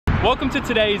Welcome to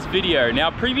today's video.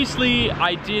 Now previously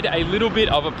I did a little bit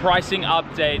of a pricing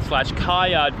update slash car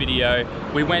yard video.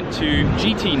 We went to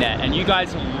GTnet and you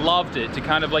guys loved it to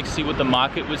kind of like see what the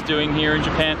market was doing here in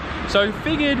Japan. So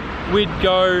figured we'd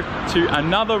go to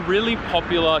another really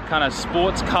popular kind of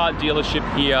sports car dealership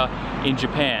here in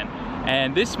Japan.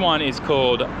 And this one is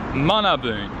called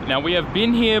MANABOON. Now we have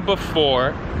been here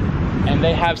before and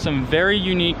they have some very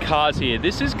unique cars here.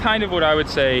 This is kind of what I would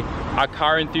say are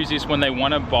car enthusiasts when they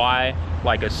want to buy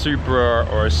like a Supra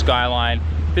or a Skyline.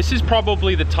 This is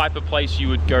probably the type of place you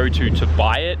would go to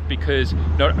buy it, because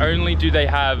not only do they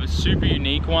have super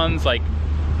unique ones, like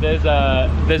there's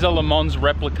a Le Mans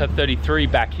replica 33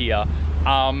 back here,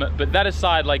 but that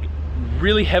aside, like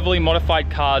really heavily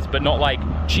modified cars, but not like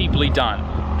cheaply done,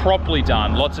 properly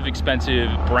done, lots of expensive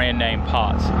brand name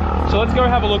parts. So let's go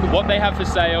have a look at what they have for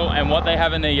sale and what they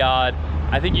have in their yard.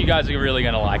 I think you guys are really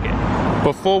gonna like it.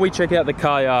 Before we check out the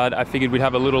car yard, I figured we'd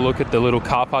have a little look at the little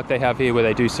car park they have here where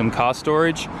they do some car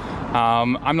storage.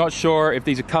 I'm not sure if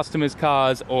these are customers'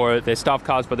 cars or they're staff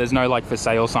cars, but there's no like for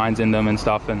sale signs in them and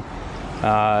stuff, and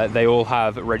they all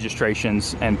have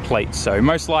registrations and plates. So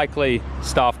most likely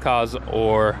staff cars,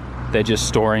 or they're just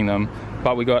storing them.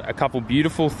 But we got a couple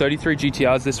beautiful 33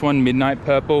 GTRs, this one midnight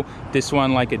purple, this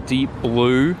one like a deep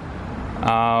blue.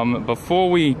 Before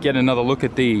we get another look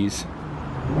at these,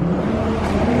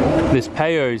 this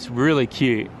Peo is really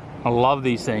cute. I love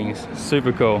these things,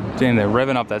 super cool. Damn, they're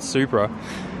revving up that Supra.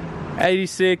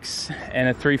 86 and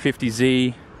a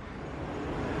 350Z.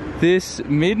 This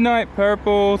midnight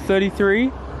purple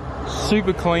 33,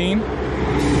 super clean.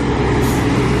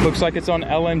 Looks like it's on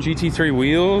LM GT3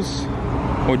 wheels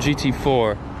or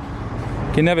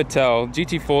GT4. Can never tell.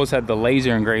 GT4's had the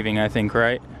laser engraving, I think,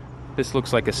 right? This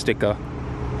looks like a sticker.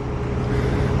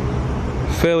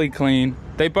 Fairly clean.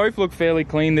 They both look fairly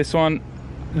clean. This one,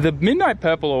 the midnight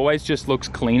purple always just looks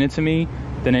cleaner to me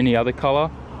than any other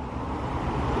color.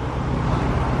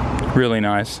 Really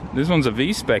nice. This one's a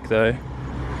V-spec though.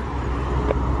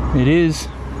 It is.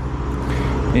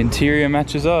 Interior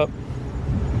matches up.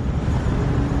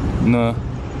 No.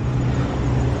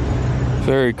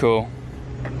 Very cool.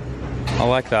 I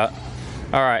like that.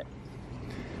 All right.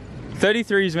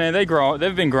 33s, man,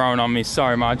 they've been growing on me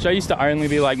so much. I used to only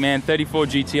be like, man, 34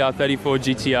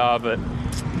 GTR, but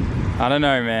I don't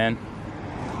know, man.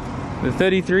 The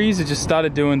 33s have just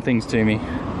started doing things to me.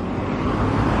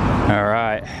 All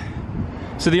right.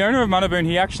 So the owner of MANABOON,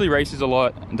 he actually races a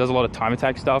lot and does a lot of time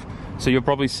attack stuff. So you'll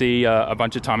probably see a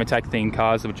bunch of time attack themed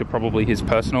cars, which are probably his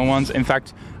personal ones. In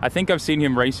fact, I think I've seen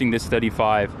him racing this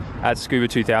 35 at Scuba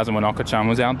 2000 when Okachan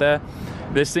was out there.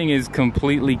 This thing is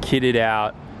completely kitted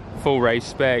out, full race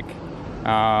spec.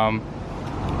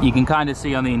 You can kind of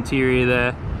see on the interior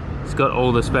there, it's got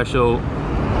all the special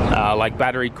like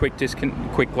battery quick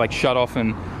like shut off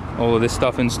and all of this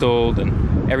stuff installed,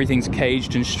 and everything's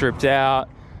caged and stripped out.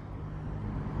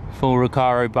 Full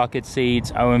Recaro bucket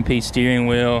seats, OMP steering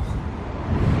wheel.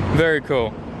 Very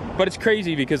cool. But it's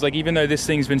crazy because like even though this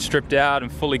thing's been stripped out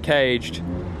and fully caged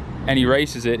and he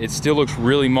races it, it still looks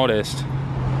really modest.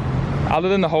 Other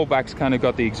than the whole back's kind of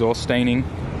got the exhaust staining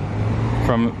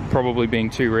from probably being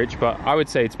too rich, but I would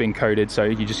say it's been coated, so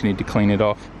you just need to clean it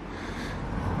off.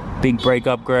 Big brake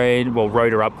upgrade, well,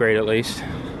 rotor upgrade at least.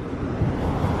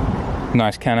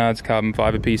 Nice canards, carbon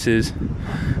fiber pieces.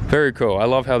 Very cool. I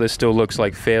love how this still looks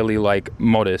like fairly like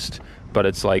modest, but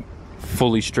it's like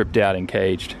fully stripped out and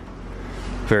caged.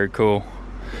 Very cool.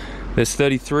 There's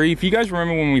 33. If you guys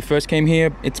remember when we first came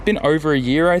here, it's been over a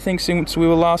year, I think, since we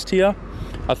were last here.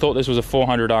 I thought this was a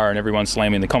 400R and everyone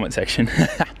slammed me in the comment section.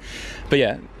 But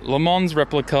yeah, Le Mans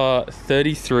replica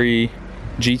 33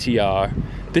 GTR.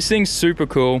 This thing's super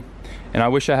cool, and I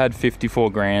wish I had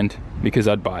 54 grand because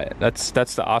I'd buy it. That's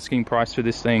the asking price for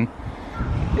this thing.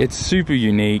 It's super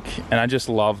unique, and I just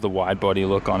love the wide body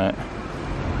look on it.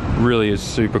 Really is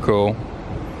super cool.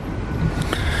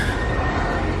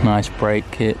 Nice brake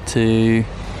kit too.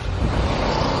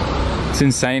 It's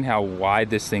insane how wide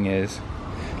this thing is.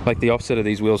 Like the offset of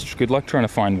these wheels. Good luck trying to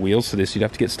find wheels for this. You'd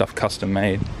have to get stuff custom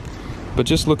made. But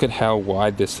just look at how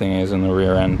wide this thing is in the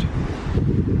rear end.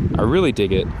 I really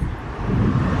dig it.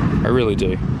 I really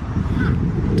do.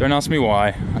 Don't ask me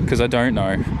why, because I don't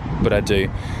know, but I do.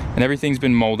 And everything's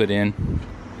been molded in.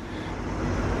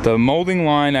 The molding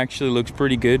line actually looks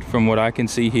pretty good from what I can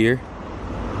see here.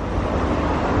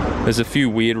 There's a few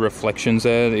weird reflections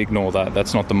there. Ignore that.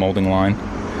 That's not the molding line.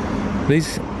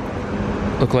 These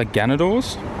look like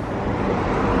Ganadors.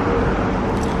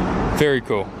 Very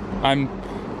cool.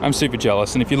 I'm super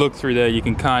jealous. And if you look through there, you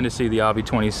can kind of see the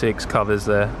RB26 covers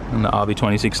there and the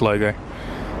RB26 logo.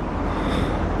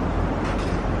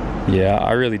 Yeah,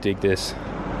 I really dig this.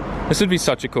 This would be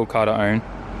such a cool car to own.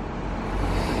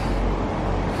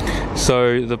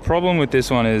 So the problem with this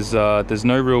one is there's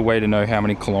no real way to know how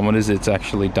many kilometers it's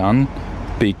actually done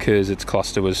because its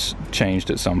cluster was changed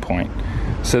at some point.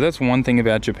 So that's one thing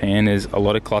about Japan, is a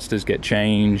lot of clusters get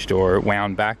changed or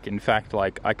wound back. In fact,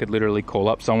 like, I could literally call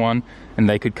up someone and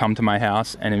they could come to my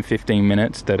house, and in 15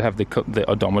 minutes they'd have the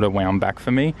odometer wound back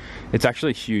for me. It's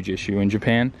actually a huge issue in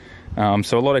Japan.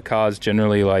 So a lot of cars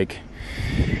generally, like,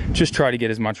 just try to get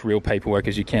as much real paperwork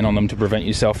as you can on them to prevent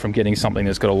yourself from getting something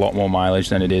that's got a lot more mileage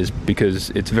than it is, because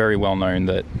it's very well known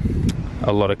that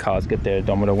a lot of cars get their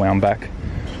odometer wound back.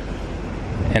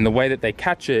 And the way that they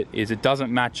catch it is it doesn't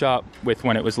match up with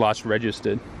when it was last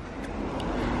registered.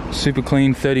 Super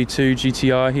clean 32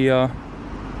 GTR here.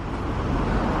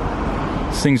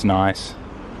 This thing's nice.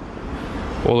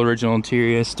 All original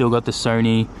interior, still got the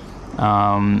Sony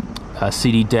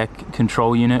CD deck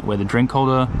control unit where the drink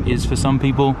holder is for some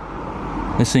people.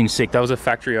 This thing's sick. That was a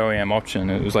factory OEM option.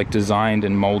 It was like designed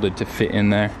and molded to fit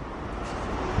in there.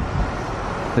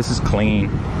 This is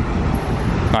clean.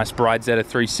 Nice Bridezetta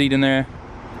 3-seat in there.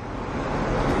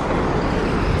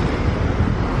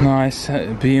 Nice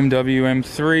BMW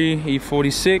M3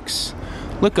 E46.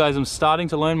 Look guys, I'm starting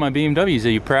to learn my BMWs. Are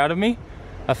you proud of me?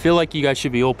 I feel like you guys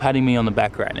should be all patting me on the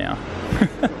back right now.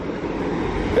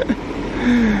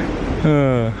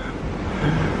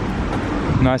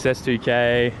 Nice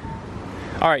S2K.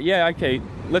 Alright, yeah, okay.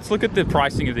 Let's look at the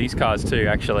pricing of these cars too,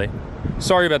 actually.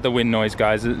 Sorry about the wind noise,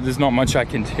 guys. There's not much I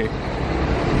can do.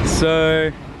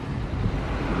 So,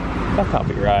 that can't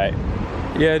be right.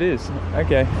 Yeah, it is.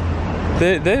 Okay.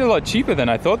 They're a lot cheaper than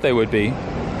I thought they would be.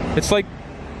 It's like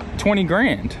 20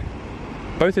 grand.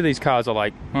 Both of these cars are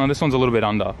like, oh, this one's a little bit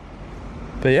under.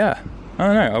 But yeah, I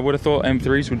don't know. I would have thought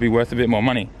M3s would be worth a bit more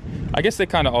money. I guess they're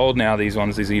kind of old now, these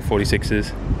ones, these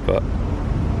E46s. But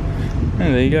yeah,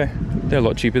 there you go. They're a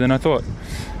lot cheaper than I thought.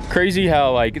 Crazy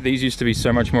how like these used to be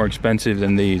so much more expensive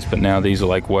than these, but now these are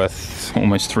like worth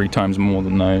almost 3 times more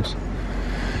than those.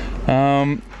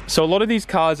 So a lot of these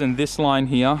cars in this line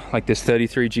here, like this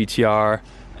 33 GTR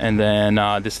and then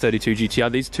this 32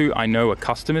 GTR, these two I know are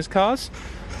customers' cars.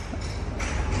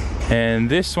 And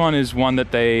this one is one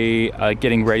that they are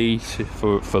getting ready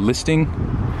for listing.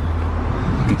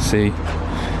 You can see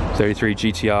 33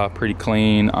 GTR, pretty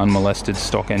clean, unmolested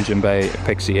stock engine bay,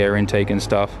 Pexi air intake and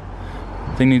stuff.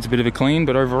 Thing needs a bit of a clean,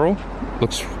 but overall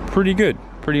looks pretty good,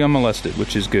 pretty unmolested,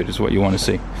 which is good, is what you want to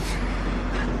see.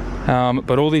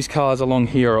 But all these cars along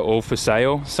here are all for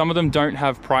sale. Some of them don't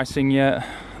have pricing yet,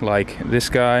 like this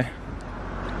guy.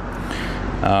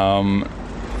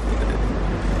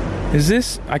 Is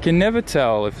this, I can never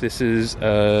tell if this is,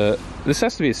 this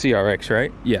has to be a CRX,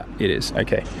 right? Yeah, it is,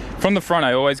 okay. From the front,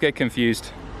 I always get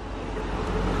confused.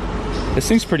 This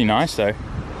thing's pretty nice though.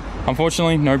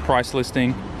 Unfortunately, no price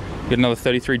listing. Got another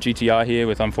 33 GTR here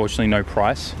with unfortunately no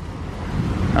price.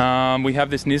 We have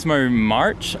this Nismo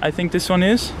March, I think this one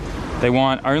is. They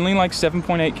want only like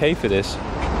 7.8K for this.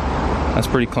 That's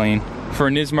pretty clean. For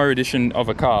a Nismo edition of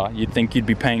a car, you'd think you'd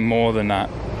be paying more than that.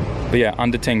 But yeah,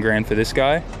 under 10 grand for this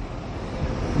guy.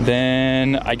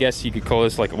 Then I guess you could call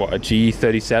this like what, a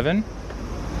G37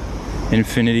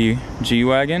 Infiniti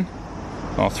G-Wagon,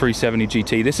 or 370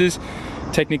 GT. This is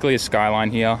technically a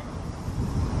Skyline here.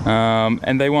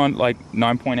 And they want like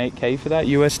 9.8K for that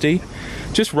USD.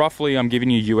 Just roughly, I'm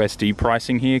giving you USD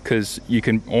pricing here because you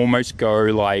can almost go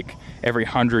like every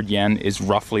 100 yen is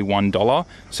roughly $1.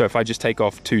 So if I just take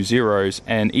off 2 zeros,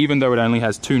 and even though it only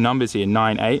has 2 numbers here,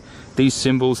 9, 8, these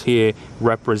symbols here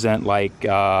represent like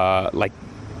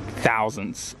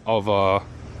thousands of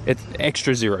it's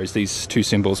extra zeros, these 2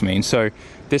 symbols mean. So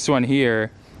this one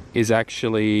here is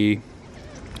actually,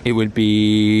 it would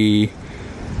be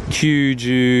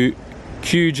Kyuju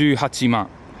Hachiman,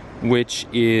 which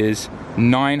is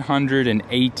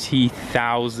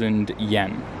 980,000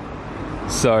 yen.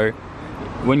 So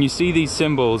when you see these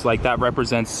symbols, like that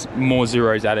represents more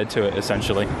zeros added to it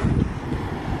essentially.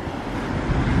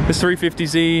 This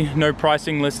 350Z, no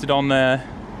pricing listed on there,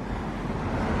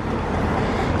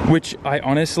 which I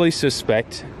honestly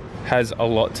suspect has a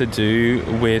lot to do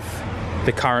with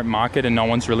the current market and no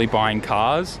one's really buying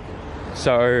cars.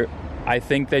 So I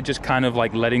think they're just kind of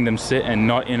like letting them sit and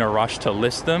not in a rush to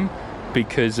list them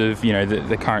because of, you know,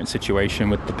 the current situation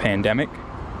with the pandemic.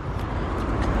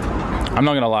 I'm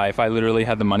not gonna lie, if I literally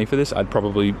had the money for this, I'd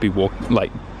probably be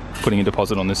putting a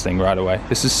deposit on this thing right away.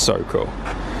 This is so cool.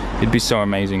 It'd be so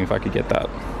amazing if I could get that.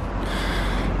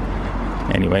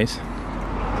 Anyways,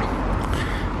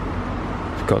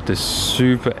 I've got this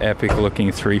super epic looking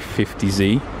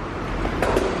 350Z.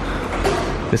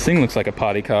 This thing looks like a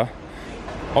party car.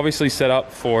 Obviously set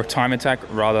up for time attack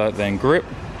rather than grip.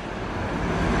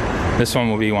 This one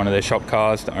will be one of their shop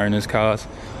cars, the owner's cars.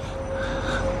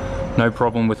 No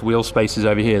problem with wheel spaces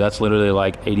over here. That's literally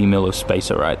like 80 mil of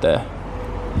spacer right there.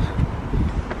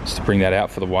 Just to bring that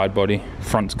out for the wide body.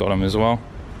 Front's got them as well.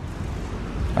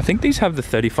 I think these have the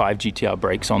 35 GTR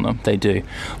brakes on them. They do.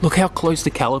 Look how close the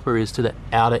caliper is to the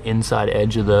outer inside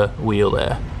edge of the wheel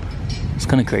there. It's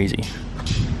kind of crazy.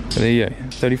 So there you go,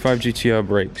 35 GTR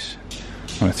brakes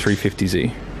on a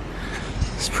 350Z.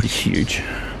 It's pretty huge.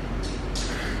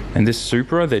 And this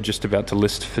Supra, they're just about to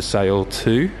list for sale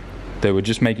too. They were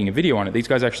just making a video on it. These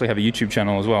guys actually have a YouTube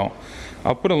channel as well.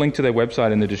 I'll put a link to their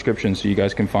website in the description so you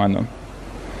guys can find them.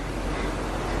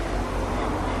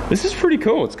 This is pretty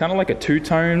cool. It's kind of like a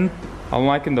two-tone. I'm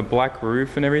liking the black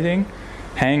roof and everything.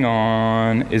 Hang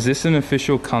on, is this an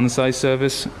official Kansai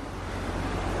service?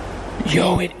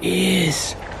 Yo, it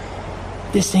is.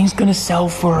 This thing's gonna sell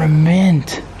for a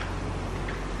mint.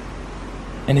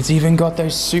 And it's even got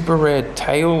those super red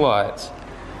tail lights.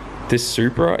 This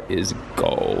Supra is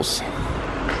goals.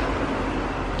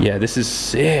 Yeah, this is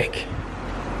sick.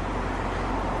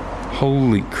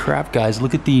 Holy crap, guys,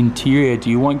 look at the interior. Do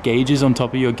you want gauges on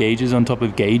top of your gauges on top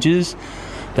of gauges?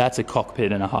 That's a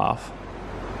cockpit and a half.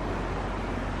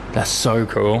 That's so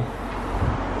cool.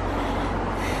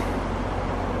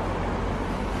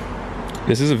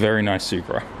 This is a very nice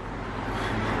Supra.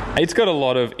 It's got a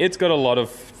lot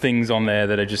of things on there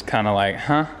that are just kind of like,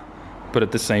 huh? But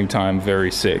at the same time,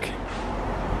 very sick.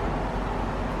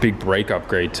 Big brake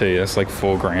upgrade too. That's like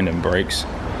 $4 grand in brakes.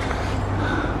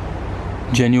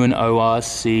 Genuine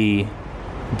ORC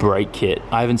brake kit.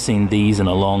 I haven't seen these in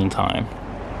a long time.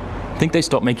 I think they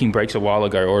stopped making brakes a while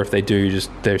ago, or if they do,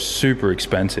 they're super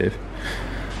expensive.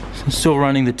 So I'm still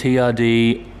running the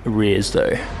TRD rears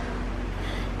though.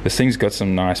 This thing's got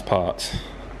some nice parts.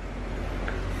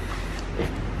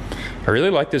 I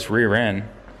really like this rear end.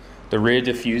 The rear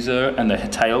diffuser and the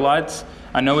tail lights.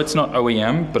 I know it's not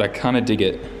OEM, but I kind of dig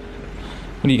it.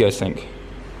 What do you guys think?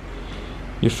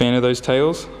 You a fan of those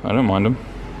tails? I don't mind them.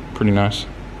 Pretty nice.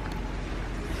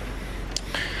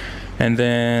 And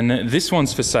then this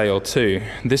one's for sale too.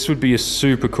 This would be a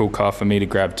super cool car for me to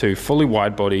grab too. Fully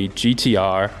wide body,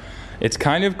 GTR. It's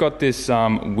kind of got this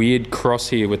weird cross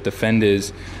here with the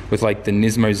fenders with like the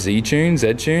Nismo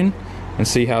Z-Tune. And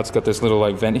see how it's got this little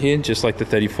like vent here, just like the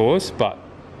 34s, but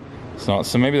it's not.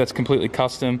 So maybe that's completely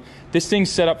custom. This thing's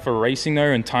set up for racing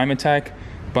though and time attack.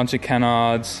 Bunch of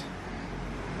canards.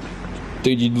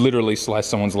 Dude, you'd literally slice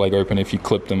someone's leg open if you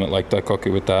clipped them at like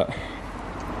Daikoku with that.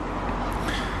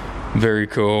 Very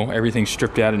cool. Everything's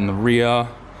stripped out in the rear.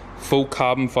 Full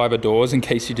carbon fiber doors in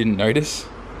case you didn't notice.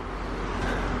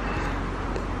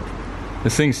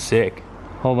 This thing's sick.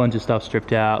 Whole bunch of stuff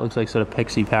stripped out. Looks like sort of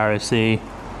Pexi Parisi.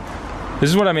 This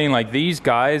is what I mean, like these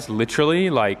guys literally,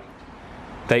 like,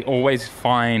 they always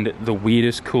find the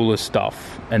weirdest, coolest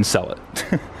stuff and sell it.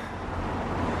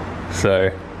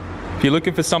 So, if you're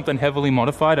looking for something heavily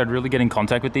modified, I'd really get in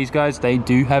contact with these guys. They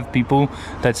do have people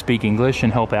that speak English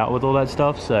and help out with all that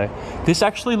stuff. So, this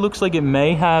actually looks like it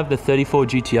may have the 34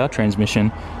 GTR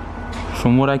transmission.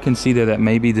 From what I can see there, that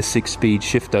may be the 6-speed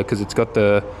shifter because it's got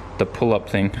the pull-up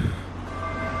thing.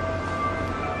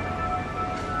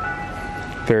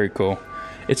 Very cool.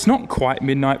 It's not quite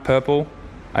midnight purple.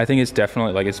 I think it's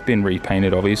definitely, like, it's been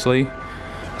repainted obviously.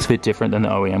 It's a bit different than the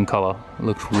OEM color. It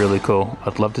looks really cool.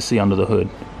 I'd love to see under the hood.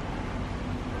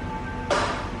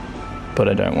 But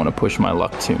I don't want to push my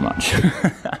luck too much.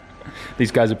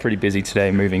 These guys are pretty busy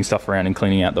today moving stuff around and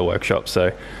cleaning out the workshop,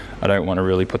 so I don't want to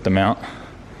really put them out.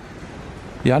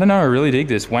 Yeah, I don't know, I really dig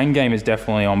this. Wang game is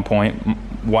definitely on point.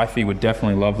 Wifey would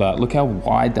definitely love that. Look how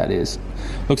wide that is.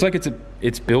 Looks like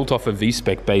it's built off a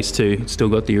V-spec base too. It's still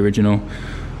got the original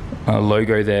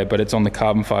logo there, but it's on the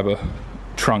carbon fiber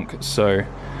trunk, so,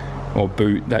 or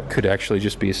boot. That could actually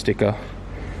just be a sticker.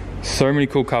 So many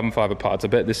cool carbon fiber parts. I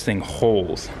bet this thing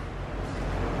hauls.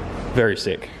 Very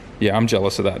sick. Yeah, I'm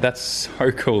jealous of that. That's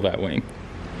so cool, that wing.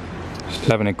 Just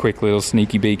having a quick little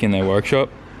sneaky peek in their workshop.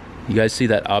 You guys see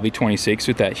that RB26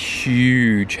 with that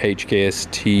huge HKS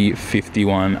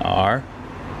T51R?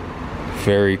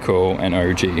 Very cool and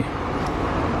OG.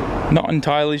 Not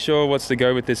entirely sure what's to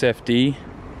go with this FD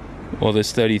or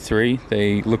this 33.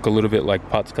 They look a little bit like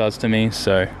parts cars to me,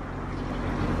 so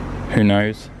who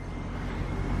knows.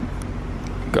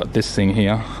 Got this thing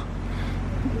here.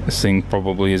 This thing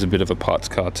probably is a bit of a parts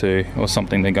car too, or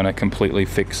something they're gonna completely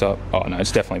fix up. Oh no,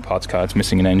 it's definitely a parts car, it's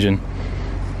missing an engine.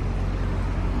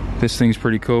 This thing's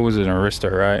pretty cool. Was it an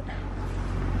Arista, right?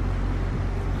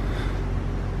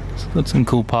 It's got some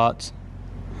cool parts.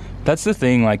 That's the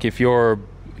thing, like if you're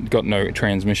got no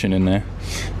transmission in there,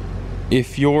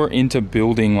 if you're into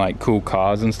building like cool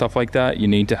cars and stuff like that, you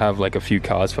need to have like a few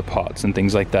cars for parts and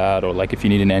things like that. Or like if you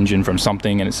need an engine from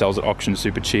something and it sells at auction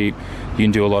super cheap, you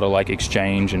can do a lot of like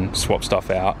exchange and swap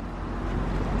stuff out.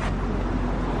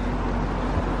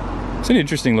 It's an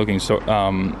interesting looking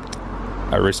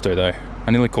Aristo though.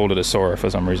 I nearly called it a Sora for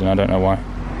some reason, I don't know why.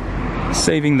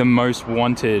 Saving the most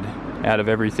wanted out of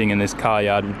everything in this car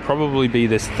yard would probably be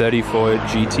this 34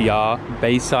 GTR,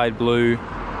 Bayside blue,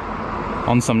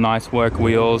 on some nice work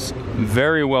wheels,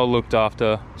 very well looked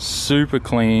after, super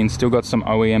clean, still got some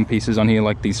OEM pieces on here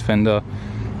like these fender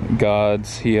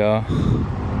guards here.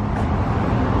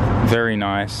 Very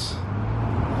nice.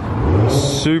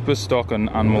 Super stock and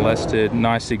unmolested,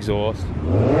 nice exhaust.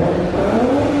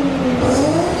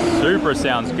 Supra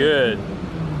sounds good.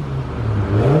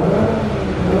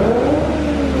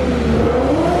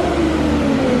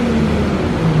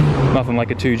 Nothing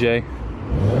like a 2J.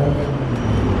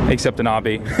 Except an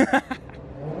RB.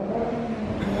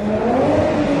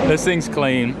 This thing's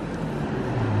clean.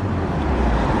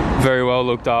 Very well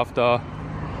looked after.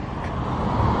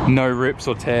 No rips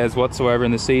or tears whatsoever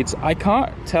in the seats. I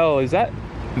can't tell, is that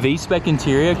V-spec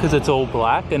interior because it's all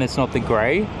black and it's not the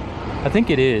grey? I think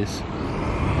it is.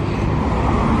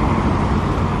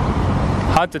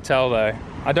 Hard to tell though.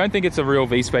 I don't think it's a real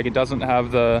V-spec. It doesn't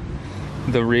have the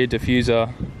rear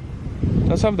diffuser. It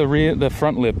does have the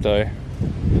front lip though.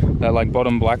 That like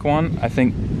bottom black one, I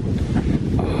think.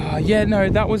 Yeah, no,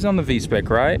 that was on the V-spec,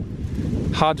 right?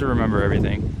 Hard to remember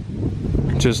everything.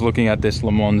 Just looking at this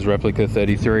Le Mans Replica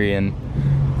 33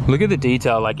 and look at the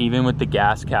detail, like even with the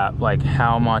gas cap, like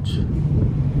how much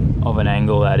of an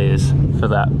angle that is for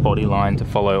that body line to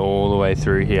follow all the way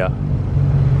through here.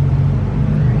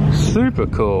 Super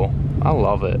cool. I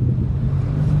love it.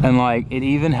 And like it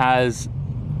even has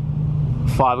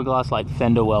fiberglass like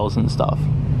fender wells and stuff.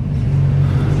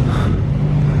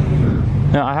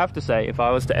 Now I have to say, if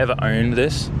I was to ever own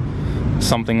this,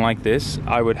 something like this,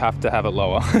 I would have to have it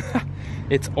lower.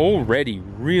 It's already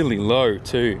really low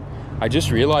too. I just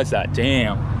realized that,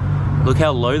 damn. Look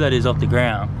how low that is off the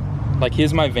ground. Like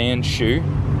here's my van shoe.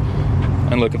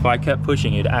 And look, if I kept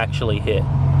pushing, it'd actually hit.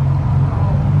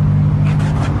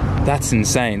 That's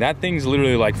insane. That thing's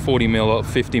literally like 40 mil or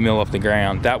 50 mil off the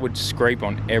ground. That would scrape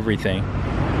on everything.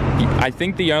 I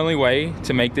think the only way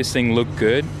to make this thing look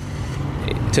good,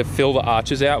 to fill the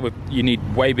arches out with, you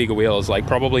need way bigger wheels, like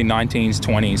probably 19s,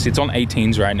 20s. It's on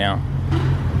 18s right now.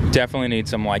 Definitely need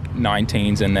some like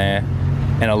 19s in there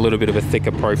and a little bit of a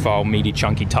thicker profile, meaty,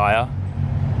 chunky tire.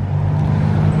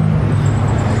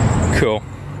 Cool.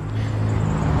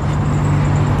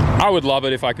 I would love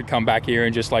it if I could come back here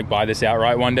and just like buy this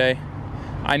outright one day.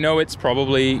 I know it's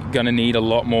probably gonna need a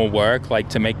lot more work, like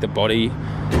to make the body,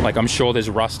 like I'm sure there's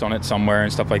rust on it somewhere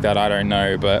and stuff like that, I don't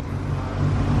know, but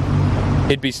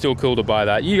it'd be still cool to buy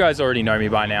that. You guys already know me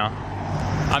by now.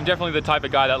 I'm definitely the type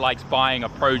of guy that likes buying a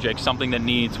project, something that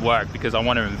needs work, because I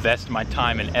want to invest my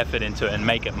time and effort into it and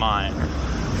make it mine.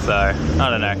 So, I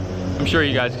don't know. I'm sure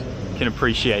you guys can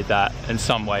appreciate that in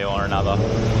some way or another.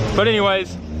 But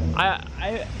anyways,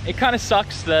 it kind of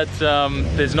sucks that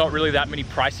there's not really that many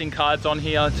pricing cards on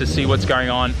here to see what's going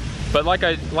on. But like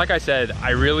I said, I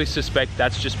really suspect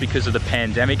that's just because of the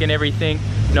pandemic and everything.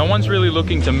 No one's really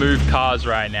looking to move cars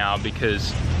right now,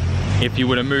 because if you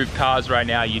were to move cars right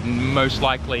now, you'd most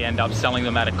likely end up selling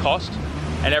them at a cost,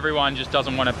 and everyone just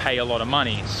doesn't want to pay a lot of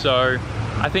money. So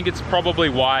I think it's probably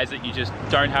wise that you just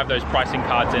don't have those pricing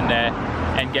cards in there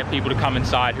and get people to come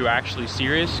inside who are actually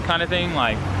serious, kind of thing.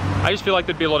 Like, I just feel like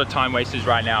there'd be a lot of time wasters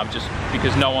right now just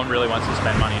because no one really wants to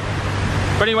spend money.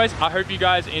 But anyways, I hope you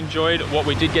guys enjoyed what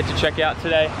we did get to check out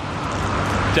today.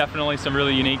 Definitely some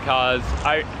really unique cars.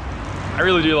 I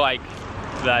really do like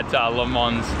that Le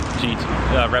Mans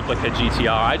Replica GTR.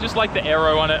 I just like the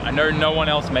aero on it. I know no one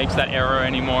else makes that aero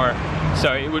anymore,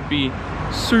 so it would be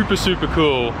super, super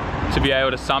cool to be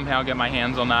able to somehow get my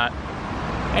hands on that.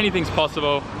 Anything's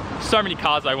possible. So many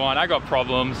cars I want. I got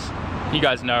problems. You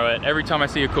guys know it. Every time I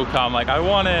see a cool car, I'm like, I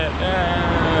want it.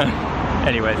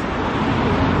 Anyways,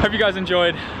 hope you guys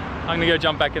enjoyed. I'm gonna go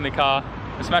jump back in the car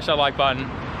and smash that like button.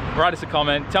 Write us a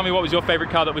comment. Tell me what was your favorite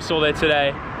car that we saw there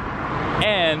today.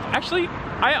 And actually,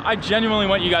 I genuinely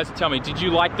want you guys to tell me, did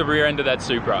you like the rear end of that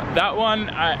Supra? That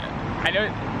one, I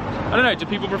don't know, do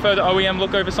people prefer the OEM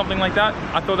look over something like that?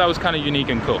 I thought that was kind of unique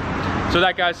and cool. So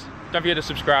that, guys, don't forget to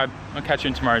subscribe. I'll catch you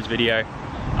in tomorrow's video.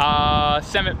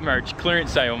 SAMMIT merch,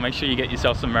 clearance sale. Make sure you get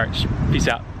yourself some merch. Peace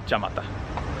out. Ciao, mata.